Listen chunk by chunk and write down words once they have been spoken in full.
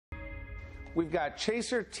We've got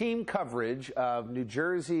Chaser team coverage of New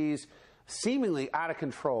Jersey's seemingly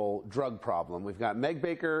out-of-control drug problem. We've got Meg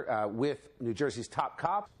Baker with New Jersey's top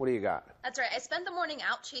cop. What do you got? That's right. I spent the morning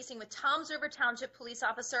out chasing with Toms River Township Police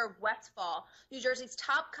Officer Westfall, New Jersey's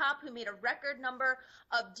top cop who made a record number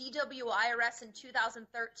of DWI arrests in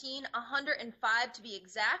 2013, 105 to be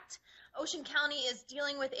exact. Ocean County is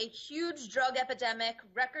dealing with a huge drug epidemic,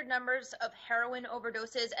 record numbers of heroin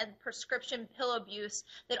overdoses and prescription pill abuse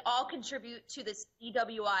that all contribute to this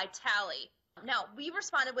DWI tally. Now, we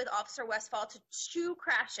responded with Officer Westfall to 2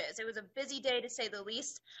 crashes. It was a busy day, to say the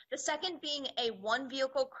least. The second being a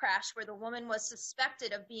one-vehicle crash where the woman was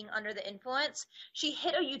suspected of being under the influence. She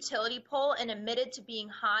hit a utility pole and admitted to being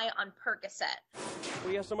high on Percocet.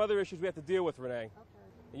 We have some other issues we have to deal with, Renee. Okay.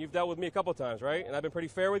 And you've dealt with me a couple times, right? And I've been pretty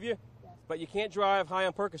fair with you? Yes. But you can't drive high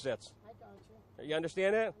on Percocets. I got you. You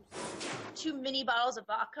understand that? 2 mini bottles of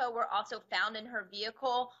vodka were also found in her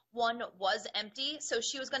vehicle. One was empty, so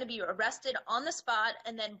she was going to be arrested on the spot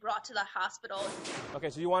and then brought to the hospital. Okay,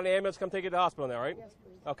 so you want an ambulance to come take you to the hospital now, right? Yes,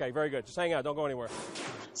 please. Okay, very good. Just hang out. Don't go anywhere.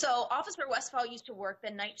 So Officer Westfall used to work the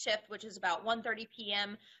night shift, which is about 1:30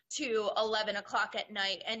 p.m. to 11 o'clock at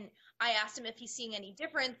night, and I asked him if he's seeing any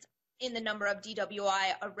difference in the number of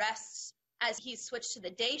DWI arrests as he's switched to the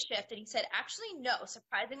day shift, and he said, actually, no.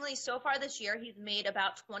 Surprisingly, so far this year, he's made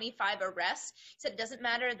about 25 arrests. He said it doesn't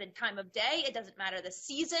matter the time of day, it doesn't matter the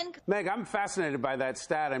season. Meg, I'm fascinated by that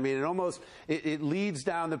stat. I mean, it leads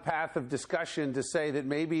down the path of discussion to say that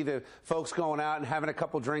maybe the folks going out and having a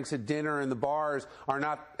couple drinks at dinner in the bars are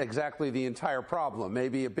not exactly the entire problem.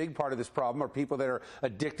 Maybe a big part of this problem are people that are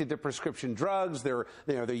addicted to prescription drugs, they're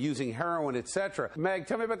using heroin, etc. Meg,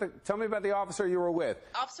 tell me about the officer you were with.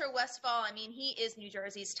 Officer Westfall, I mean, he is New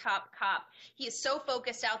Jersey's top cop. He is so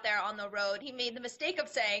focused out there on the road. He made the mistake of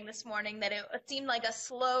saying this morning that it seemed like a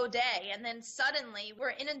slow day, and then suddenly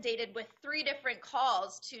we're inundated with 3 different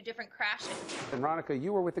calls to different crashes. And Veronica,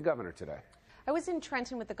 you were with the governor today. I was in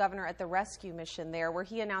Trenton with the governor at the rescue mission there, where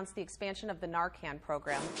he announced the expansion of the Narcan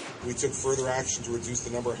program. We took further action to reduce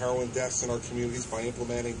the number of heroin deaths in our communities by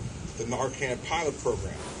implementing the Narcan pilot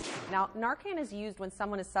program. Now, Narcan is used when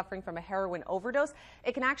someone is suffering from a heroin overdose.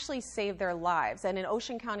 It can actually save their lives. And in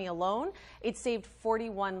Ocean County alone, it saved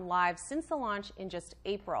 41 lives since the launch in just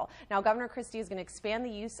April. Now, Governor Christie is going to expand the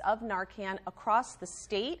use of Narcan across the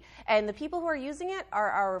state. And the people who are using it are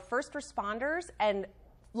our first responders and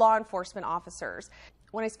law enforcement officers.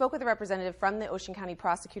 When I spoke with a representative from the Ocean County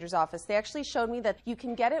Prosecutor's Office, they actually showed me that you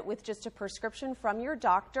can get it with just a prescription from your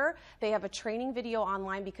doctor. They have a training video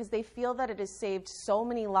online because they feel that it has saved so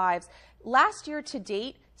many lives. Last year to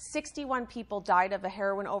date, 61 people died of a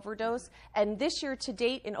heroin overdose, and this year to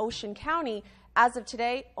date in Ocean County, as of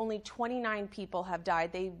today, only 29 people have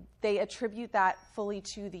died. They attribute that fully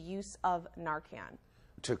to the use of Narcan.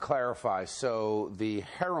 To clarify, so the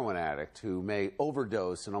heroin addict who may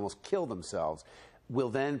overdose and almost kill themselves will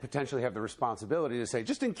then potentially have the responsibility to say,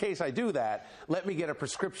 just in case I do that, let me get a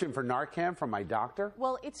prescription for Narcan from my doctor?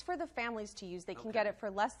 Well, it's for the families to use. They can get it for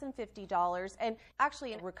less than $50. And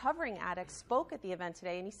actually, a recovering addict spoke at the event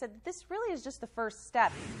today, and he said that this really is just the first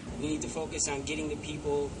step. We need to focus on getting the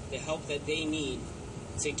people the help that they need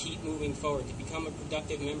to keep moving forward, to become a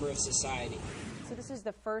productive member of society. So this is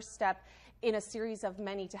the first step in a series of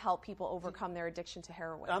many to help people overcome their addiction to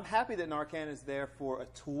heroin. I'm happy that Narcan is there for a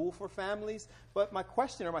tool for families, but my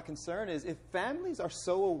question or my concern is if families are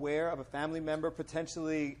so aware of a family member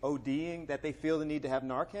potentially ODing that they feel the need to have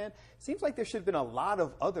Narcan, it seems like there should have been a lot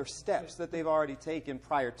of other steps that they've already taken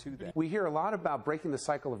prior to that. We hear a lot about breaking the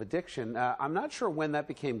cycle of addiction. I'm not sure when that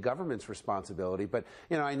became government's responsibility, but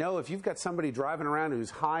I know if you've got somebody driving around who's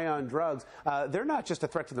high on drugs, they're not just a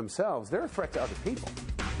threat to themselves, they're a threat to other people.